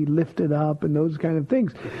to be lifted up and those kind of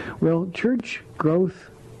things. Well, church growth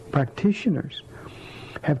practitioners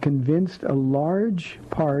have convinced a large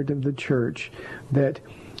part of the church that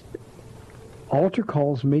altar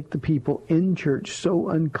calls make the people in church so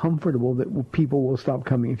uncomfortable that people will stop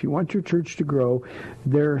coming. If you want your church to grow,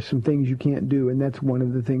 there are some things you can't do, and that's one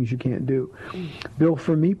of the things you can't do. Bill,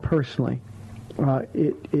 for me personally,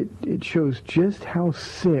 it shows just how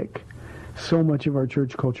sick so much of our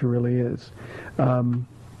church culture really is.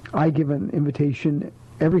 I give an invitation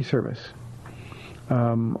every service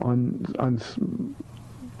on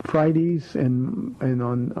Fridays and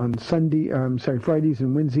on Sunday, Fridays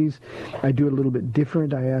and Wednesdays, I do it a little bit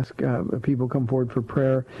different. I ask people come forward for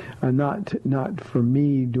prayer, not for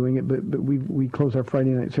me doing it, but we close our Friday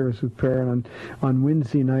night service with prayer, and on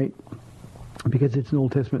Wednesday night, because it's an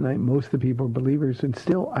Old Testament night, most of the people are believers, and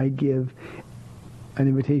still I give an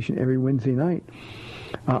invitation every Wednesday night.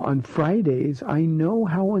 On Fridays, I know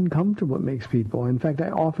how uncomfortable it makes people. In fact, I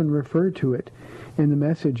often refer to it in the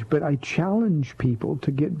message, but I challenge people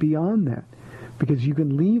to get beyond that, because you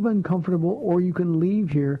can leave uncomfortable, or you can leave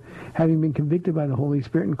here having been convicted by the Holy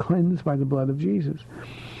Spirit and cleansed by the blood of Jesus.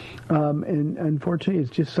 And unfortunately,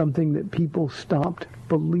 it's just something that people stopped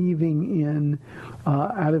believing in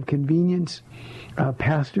out of convenience.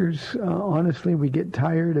 Pastors, honestly, we get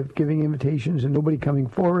tired of giving invitations and nobody coming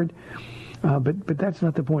forward. But that's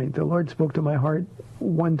not the point. The Lord spoke to my heart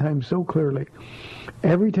one time so clearly.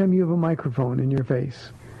 Every time you have a microphone in your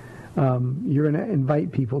face, you're going to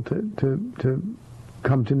invite people to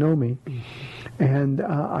come to know me. And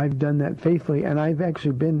I've done that faithfully. And I've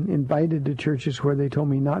actually been invited to churches where they told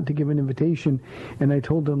me not to give an invitation. And I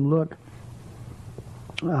told them, look,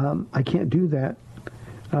 I can't do that.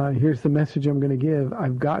 Here's the message I'm going to give.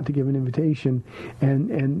 I've got to give an invitation. And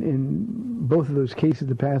in both of those cases,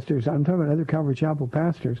 the pastors, I'm talking about other Calvary Chapel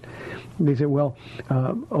pastors, they said, well,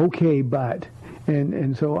 okay, but.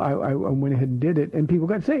 And so I went ahead and did it, and people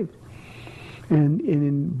got saved. And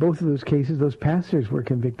in both of those cases, those pastors were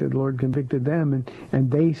convicted. The Lord convicted them, and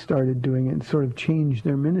they started doing it and sort of changed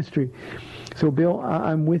their ministry. So, Bill,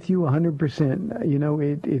 I'm with you 100%. You know,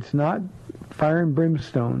 it's not fire and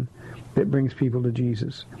brimstone that brings people to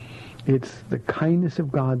Jesus. It's the kindness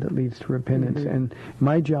of God that leads to repentance. Mm-hmm. And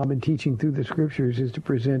my job in teaching through the Scriptures is to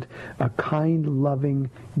present a kind, loving,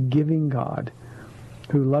 giving God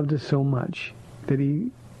who loved us so much that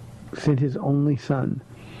he sent his only Son.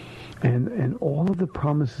 And all of the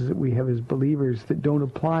promises that we have as believers that don't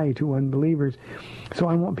apply to unbelievers. So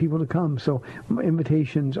I want people to come. So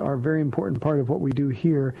invitations are a very important part of what we do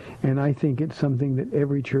here, and I think it's something that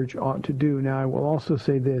every church ought to do. Now, I will also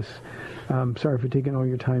say this. Sorry for taking all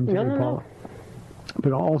your time today, Paula.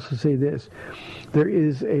 But I'll also say this. There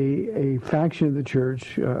is a faction of the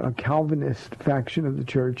church, a Calvinist faction of the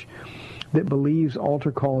church, that believes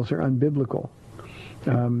altar calls are unbiblical.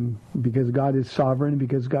 Because God is sovereign,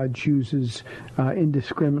 because God chooses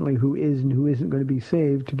indiscriminately who is and who isn't going to be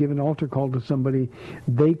saved, to give an altar call to somebody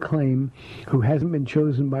they claim who hasn't been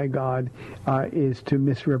chosen by God is to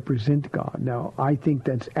misrepresent God. Now, I think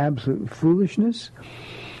that's absolute foolishness,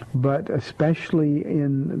 but especially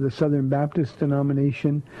in the Southern Baptist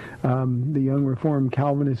denomination, the Young Reformed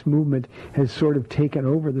Calvinist movement has sort of taken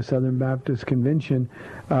over the Southern Baptist Convention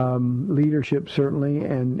leadership, certainly,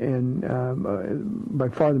 and by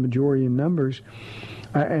far the majority in numbers,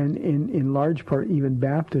 and in large part even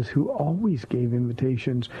Baptists who always gave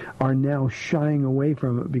invitations are now shying away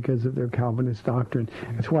from it because of their Calvinist doctrine.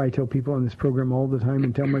 That's why I tell people on this program all the time,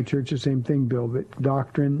 and tell my church the same thing, Bill, that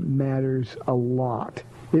doctrine matters a lot.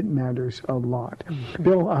 It matters a lot. Mm-hmm.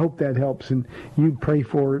 Bill, I hope that helps, and you pray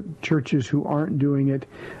for churches who aren't doing it.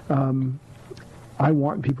 I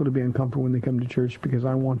want people to be uncomfortable when they come to church, because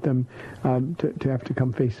I want them to have to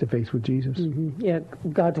come face to face with Jesus. Mm-hmm. Yeah,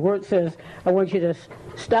 God's Word says, I want you to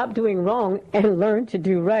stop doing wrong and learn to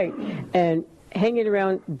do right. And hanging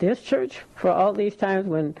around this church for all these times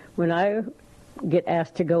when I get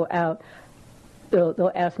asked to go out,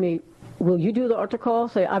 they'll ask me, will you do the altar call?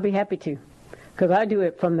 Say, I'll be happy to. Because I do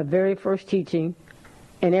it from the very first teaching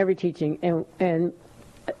and every teaching. And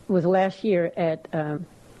it was last year at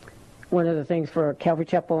one of the things for Calvary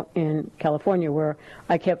Chapel in California, where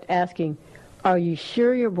I kept asking, are you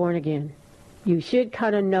sure you're born again? You should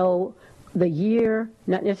kind of know the year,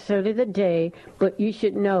 not necessarily the day, but you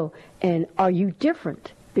should know. And are you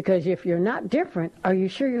different? Because if you're not different, are you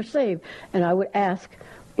sure you're saved? And I would ask,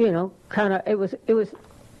 kind of, it was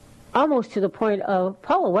almost to the point of,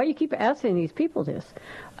 Paula, why do you keep asking these people this?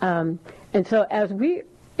 And so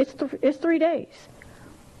it's 3 days.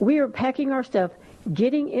 We are packing our stuff,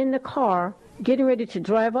 getting in the car, getting ready to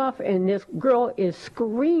drive off, and this girl is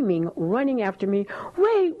screaming, running after me,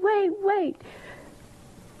 wait.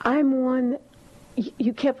 I'm one,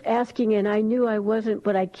 you kept asking, and I knew I wasn't,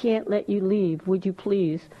 but I can't let you leave. Would you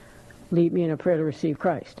please lead me in a prayer to receive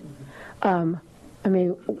Christ? I mean,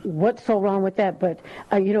 what's so wrong with that? But,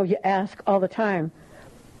 you ask all the time,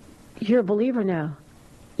 you're a believer now.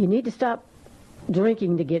 You need to stop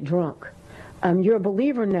drinking to get drunk. You're a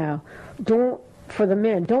believer now. For the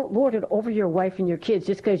men, don't lord it over your wife and your kids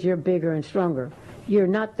just because you're bigger and stronger. You're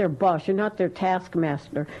not their boss. You're not their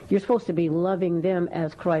taskmaster. You're supposed to be loving them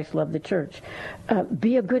as Christ loved the church.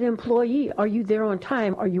 Be a good employee. Are you there on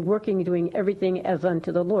time? Are you working, doing everything as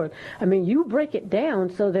unto the Lord? I mean, you break it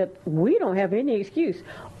down so that we don't have any excuse.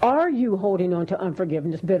 Are you holding on to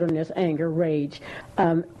unforgiveness, bitterness, anger, rage?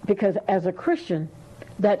 Because as a Christian,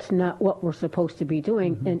 that's not what we're supposed to be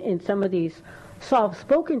doing. Mm-hmm. And in some of these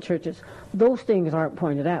soft-spoken churches, those things aren't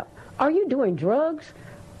pointed out. Are you doing drugs?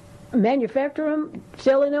 Manufacture them,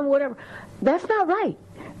 selling them, whatever. That's not right.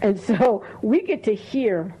 And so we get to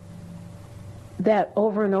hear that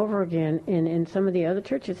over and over again in some of the other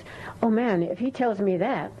churches. Oh man, if he tells me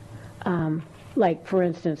that, like for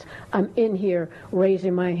instance, I'm in here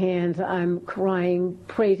raising my hands, I'm crying,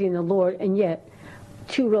 praising the Lord, and yet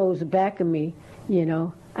 2 rows back of me,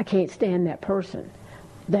 I can't stand that person.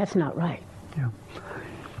 That's not right. Yeah.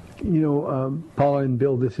 Paula and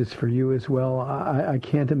Bill, this is for you as well. I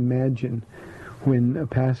can't imagine when a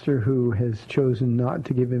pastor who has chosen not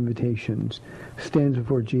to give invitations stands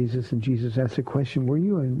before Jesus and Jesus asks a question, were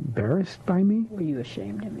you embarrassed by me? Were you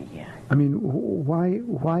ashamed of me? Yeah. I mean,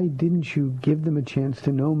 why didn't you give them a chance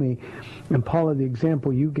to know me? And Paula, the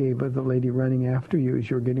example you gave of the lady running after you as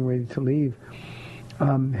you were getting ready to leave,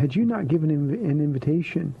 had you not given an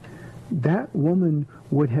invitation, that woman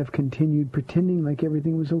would have continued pretending like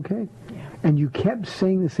everything was okay. Yeah. And you kept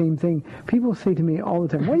saying the same thing. People say to me all the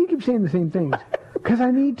time, why do you keep saying the same things? Because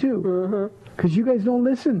I need to. Because you guys don't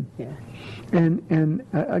listen. Yeah. And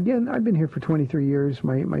again, I've been here for 23 years.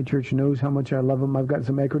 My church knows how much I love them. I've got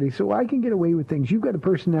some equity. So I can get away with things. You've got a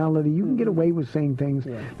personality. You can get away with saying things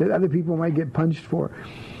that other people might get punched for.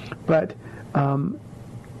 But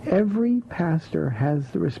every pastor has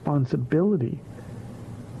the responsibility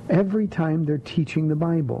every time they're teaching the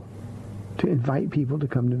Bible to invite people to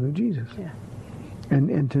come to know Jesus. Yeah.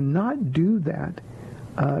 And to not do that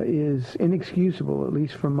is inexcusable, at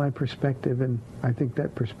least from my perspective, and I think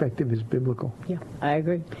that perspective is biblical. Yeah, I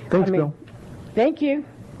agree. Thanks, Bill. Thank you.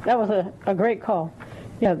 That was a great call.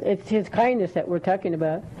 Yeah, it's his kindness that we're talking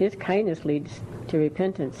about. His kindness leads to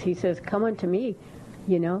repentance. He says, come unto me,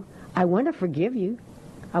 I want to forgive you.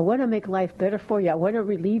 I want to make life better for you. I want to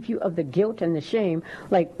relieve you of the guilt and the shame.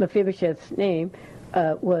 Like Mephibosheth's name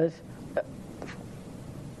was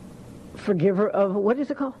forgiver of, what is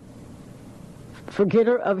it called?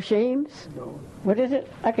 Forgetter of shames? No. What is it?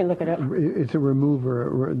 I can look it up. It's the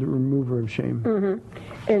remover of shame.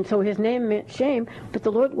 Mm-hmm. And so his name meant shame, but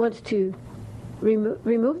the Lord wants to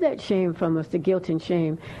remove that shame from us, the guilt and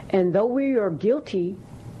shame. And though we are guilty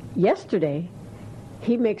yesterday,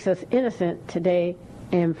 he makes us innocent today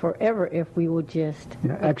and forever if we will just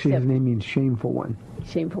actually, his name means shameful one.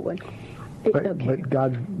 Shameful one. But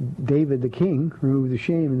God, David the king, removed the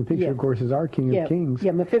shame, and the picture, of course, is our King of Kings.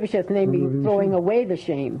 Yeah, Mephibosheth's name means throwing away the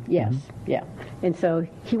shame. Yes, yeah. And so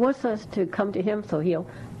he wants us to come to him so he'll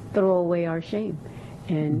throw away our shame.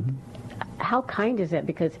 And how kind is that?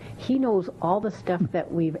 Because he knows all the stuff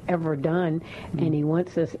that we've ever done, and he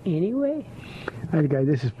wants us anyway. I had a guy,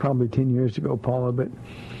 this is probably 10 years ago, Paula, but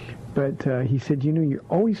he said, you're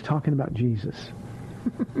always talking about Jesus.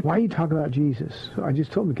 Why are you talking about Jesus? So I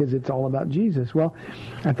just told him, because it's all about Jesus. Well,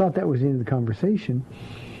 I thought that was the end of the conversation.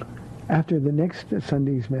 After the next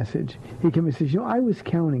Sunday's message, he came and says, I was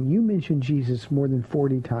counting. You mentioned Jesus more than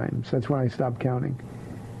 40 times. That's when I stopped counting.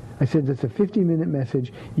 I said, that's a 50-minute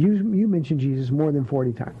message. You mentioned Jesus more than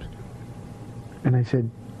 40 times. And I said,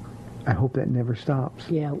 I hope that never stops.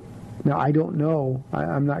 Yeah. Now, I don't know.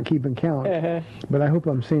 I'm not keeping count. But I hope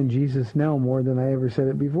I'm saying Jesus now more than I ever said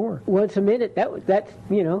it before. Once a minute, that'd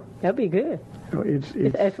be good.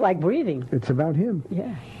 It's like breathing. It's about him.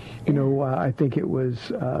 Yeah. I think it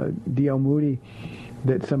was D.L. Moody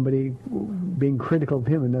that somebody, being critical of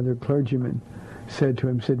him, another clergyman, said,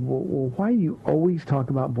 well, why do you always talk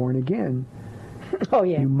about born again? Oh,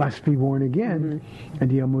 yeah. You must be born again. And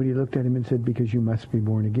D.L. Moody looked at him and said, because you must be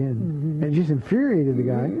born again. And it just infuriated the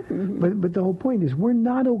guy. But the whole point is, we're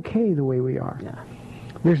not okay the way we are. Yeah.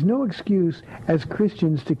 There's no excuse as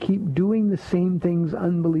Christians to keep doing the same things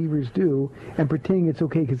unbelievers do and pretending it's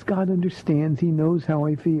okay because God understands. He knows how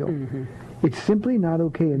I feel. It's simply not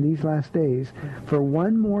okay in these last days for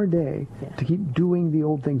one more day to keep doing the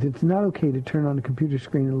old things. It's not okay to turn on a computer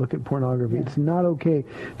screen and look at pornography. It's not okay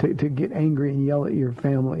to get angry and yell at your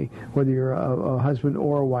family, whether you're a husband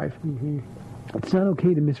or a wife. It's not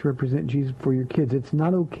okay to misrepresent Jesus for your kids. It's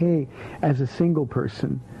not okay as a single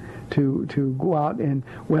person to go out and,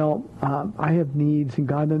 I have needs, and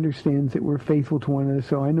God understands that we're faithful to one another,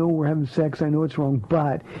 so I know we're having sex, I know it's wrong,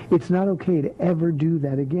 but it's not okay to ever do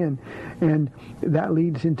that again. And that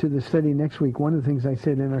leads into the study next week. One of the things I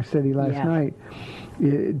said in our study last night,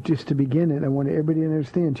 just to begin it, I want everybody to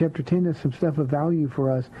understand, chapter 10 is some stuff of value for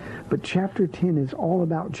us, but chapter 10 is all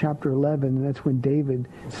about chapter 11, and that's when David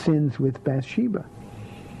sins with Bathsheba.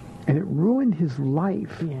 And it ruined his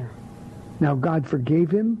life. Yeah. Now, God forgave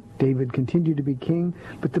him. David continued to be king.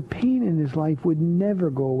 But the pain in his life would never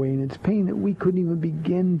go away. And it's pain that we couldn't even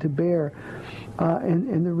begin to bear.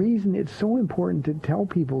 And the reason it's so important to tell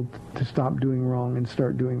people to stop doing wrong and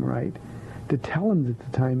start doing right, to tell them that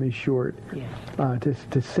the time is short,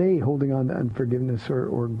 to say holding on to unforgiveness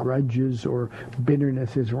or grudges or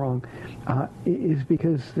bitterness is wrong, is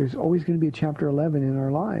because there's always going to be a chapter 11 in our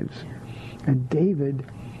lives. And David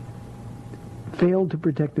failed to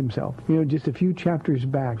protect himself. Just a few chapters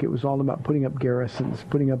back, it was all about putting up garrisons,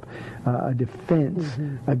 putting up a defense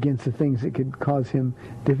against the things that could cause him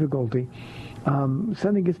difficulty.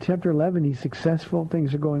 Suddenly gets to chapter 11, he's successful,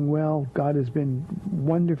 things are going well, God has been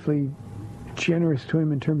wonderfully generous to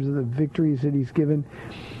him in terms of the victories that he's given.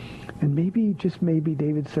 And maybe, just maybe,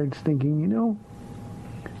 David starts thinking,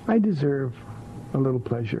 I deserve a little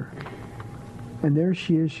pleasure. And there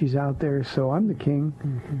she is, she's out there, so I'm the king,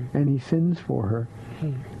 and he sins for her.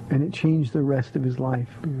 And it changed the rest of his life.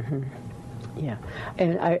 Yeah,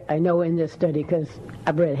 and I know in this study, because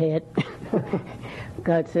I've read ahead,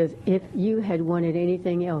 God says, if you had wanted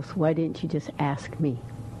anything else, why didn't you just ask me?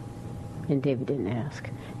 And David didn't ask.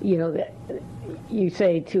 You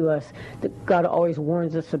say to us that God always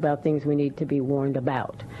warns us about things we need to be warned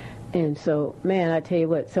about. And so, man, I tell you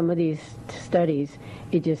what, some of these studies,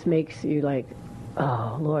 it just makes you like,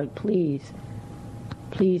 oh, Lord, please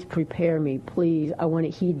prepare me. Please, I want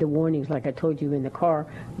to heed the warnings like I told you in the car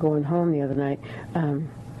going home the other night.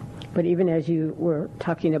 But even as you were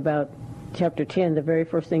talking about chapter 10, the very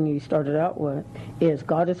first thing you started out with is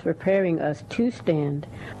God is preparing us to stand.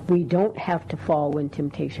 We don't have to fall when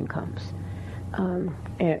temptation comes. And,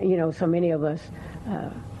 so many of us,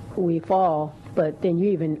 we fall, but then you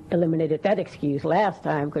even eliminated that excuse last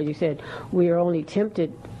time because you said we are only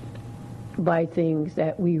tempted by things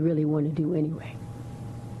that we really want to do anyway.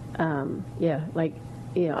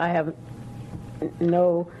 I have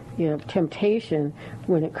no, temptation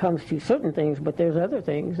when it comes to certain things, but there's other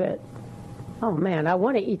things that, oh man, I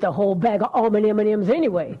want to eat the whole bag of almond M&Ms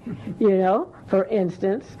anyway, for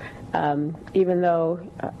instance, even though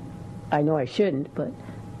I know I shouldn't, but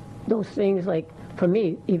those things, like for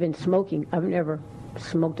me, even smoking, I've never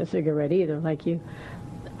smoked a cigarette either, like you.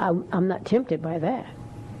 I'm not tempted by that.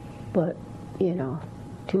 But,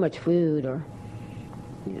 too much food or,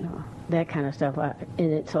 that kind of stuff.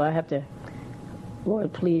 So I have to,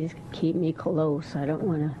 Lord, please keep me close. I don't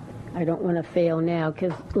want to fail now.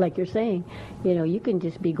 Because like you're saying, you can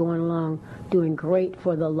just be going along doing great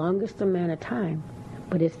for the longest amount of time.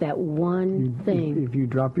 But it's that one thing. If you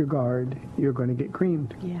drop your guard, you're going to get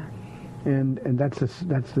creamed. Yeah. And that's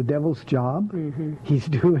the devil's job. He's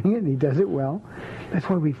doing it, and he does it well. That's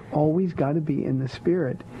why we've always got to be in the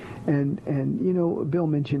Spirit. And Bill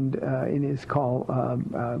mentioned in his call,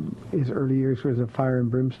 his early years was a fire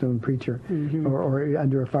and brimstone preacher, or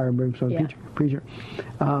under a fire and brimstone preacher.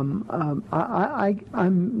 I'm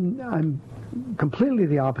completely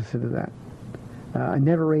the opposite of that. I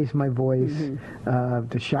never raised my voice.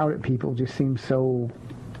 To shout at people just seems so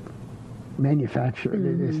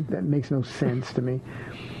manufactured. That makes no sense to me.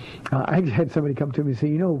 I had somebody come to me and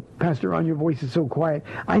say, Pastor Ron, your voice is so quiet.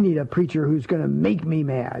 I need a preacher who's going to make me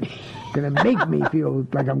mad, going to make me feel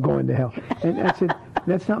like I'm going to hell. And I said,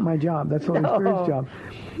 that's not my job. That's the Holy Spirit's job.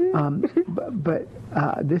 But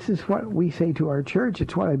this is what we say to our church.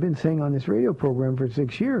 It's what I've been saying on this radio program for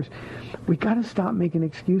 6 years. We got to stop making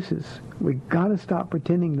excuses. We got to stop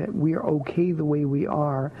pretending that we are okay the way we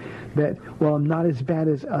are, that, I'm not as bad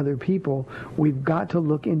as other people. We've got to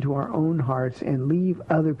look into our own hearts and leave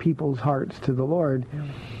other people's hearts to the Lord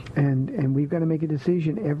And we've got to make a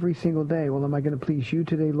decision every single day. Well, am I going to please you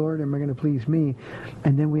today, Lord? Am I going to please me?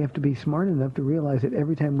 And then we have to be smart enough to realize that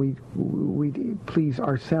every time we please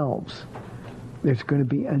ourselves, there's going to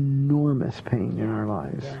be enormous pain in our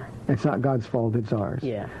lives. Yeah. It's not God's fault, it's ours.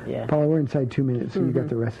 Yeah. Paula, we're inside 2 minutes, so you got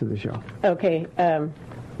the rest of the show. Okay. I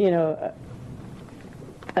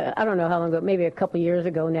don't know how long ago, maybe a couple years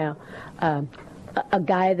ago now, a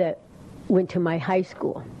guy that went to my high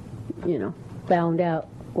school, found out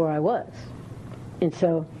where I was. And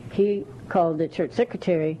so he called the church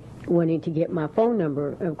secretary wanting to get my phone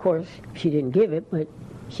number. Of course, she didn't give it, but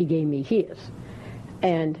she gave me his.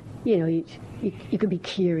 And, you could be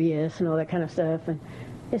curious and all that kind of stuff. And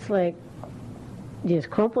it's like,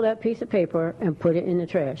 just crumple that piece of paper and put it in the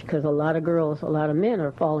trash, because a lot of girls, a lot of men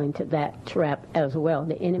are falling to that trap as well.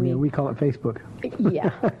 The enemy. Yeah, we call it Facebook.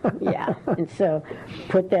 Yeah. And so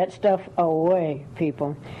put that stuff away,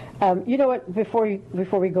 people. You know what? Before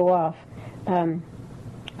we go off,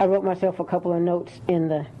 I wrote myself a couple of notes in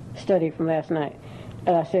the study from last night.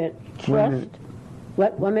 I said, trust.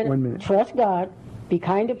 One minute. Trust God. Be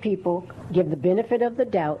kind to people. Give the benefit of the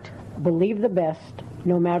doubt. Believe the best,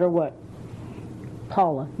 no matter what.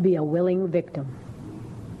 Paula, be a willing victim.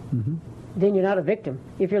 Mm-hmm. Then you're not a victim.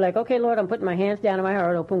 If you're like, okay, Lord, I'm putting my hands down and my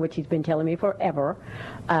heart open, which he's been telling me forever,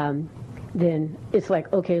 then it's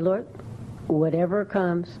like, okay, Lord, whatever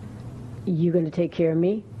comes, you're going to take care of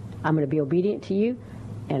me. I'm going to be obedient to you,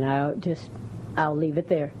 and I'll leave it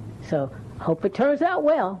there. So hope it turns out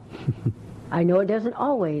well. I know it doesn't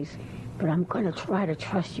always, but I'm going to try to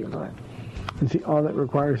trust you, Lord. And see, all that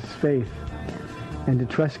requires is faith. And to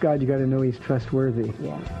trust God, you got to know he's trustworthy.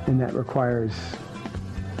 Yeah. And that requires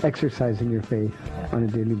exercising your faith on a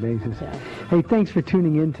daily basis. Yeah. Hey, thanks for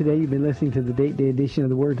tuning in today. You've been listening to the Date Day edition of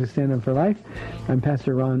The Word to Stand On for Life. I'm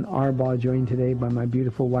Pastor Ron Arbaugh, joined today by my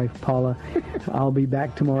beautiful wife, Paula. I'll be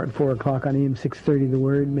back tomorrow at 4 o'clock on AM 630, The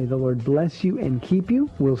Word. May the Lord bless you and keep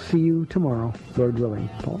you. We'll see you tomorrow, Lord willing.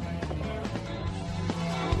 Paul.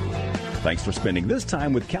 Thanks for spending this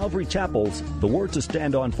time with Calvary Chapel's The Word to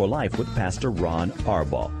Stand On for Life with Pastor Ron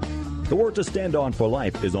Arbaugh. The Word to Stand On for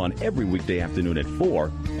Life is on every weekday afternoon at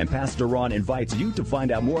 4, and Pastor Ron invites you to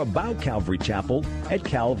find out more about Calvary Chapel at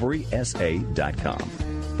calvarysa.com.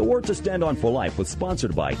 The Word to Stand On for Life was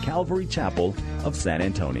sponsored by Calvary Chapel of San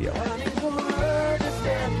Antonio.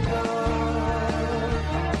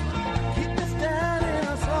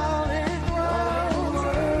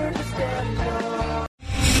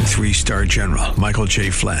 3-star General Michael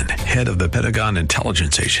J. Flynn, head of the Pentagon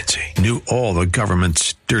Intelligence Agency, knew all the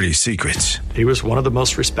government's dirty secrets. He was one of the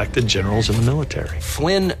most respected generals in the military.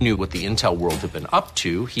 Flynn knew what the intel world had been up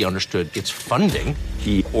to. He understood its funding.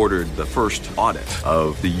 He ordered the first audit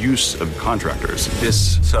of the use of contractors.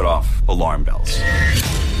 This set off alarm bells.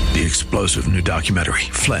 The explosive new documentary,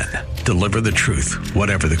 Flynn, Deliver the Truth,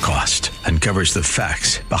 Whatever the Cost, uncovers the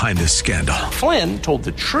facts behind this scandal. Flynn told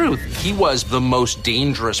the truth. He was the most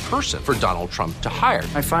dangerous person for Donald Trump to hire.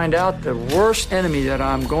 I find out the worst enemy that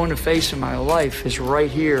I'm going to face in my life is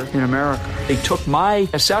right here in America. They took my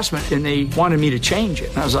assessment and they wanted me to change it.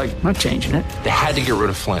 And I was like, I'm not changing it. They had to get rid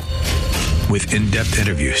of Flynn. With in-depth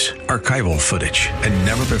interviews, archival footage, and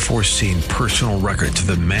never-before-seen personal records of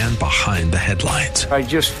the man behind the headlines. I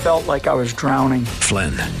just felt like I was drowning.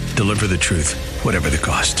 Flynn, Deliver the Truth, Whatever the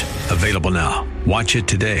Cost. Available now. Watch it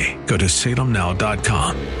today. Go to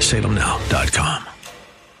salemnow.com. salemnow.com.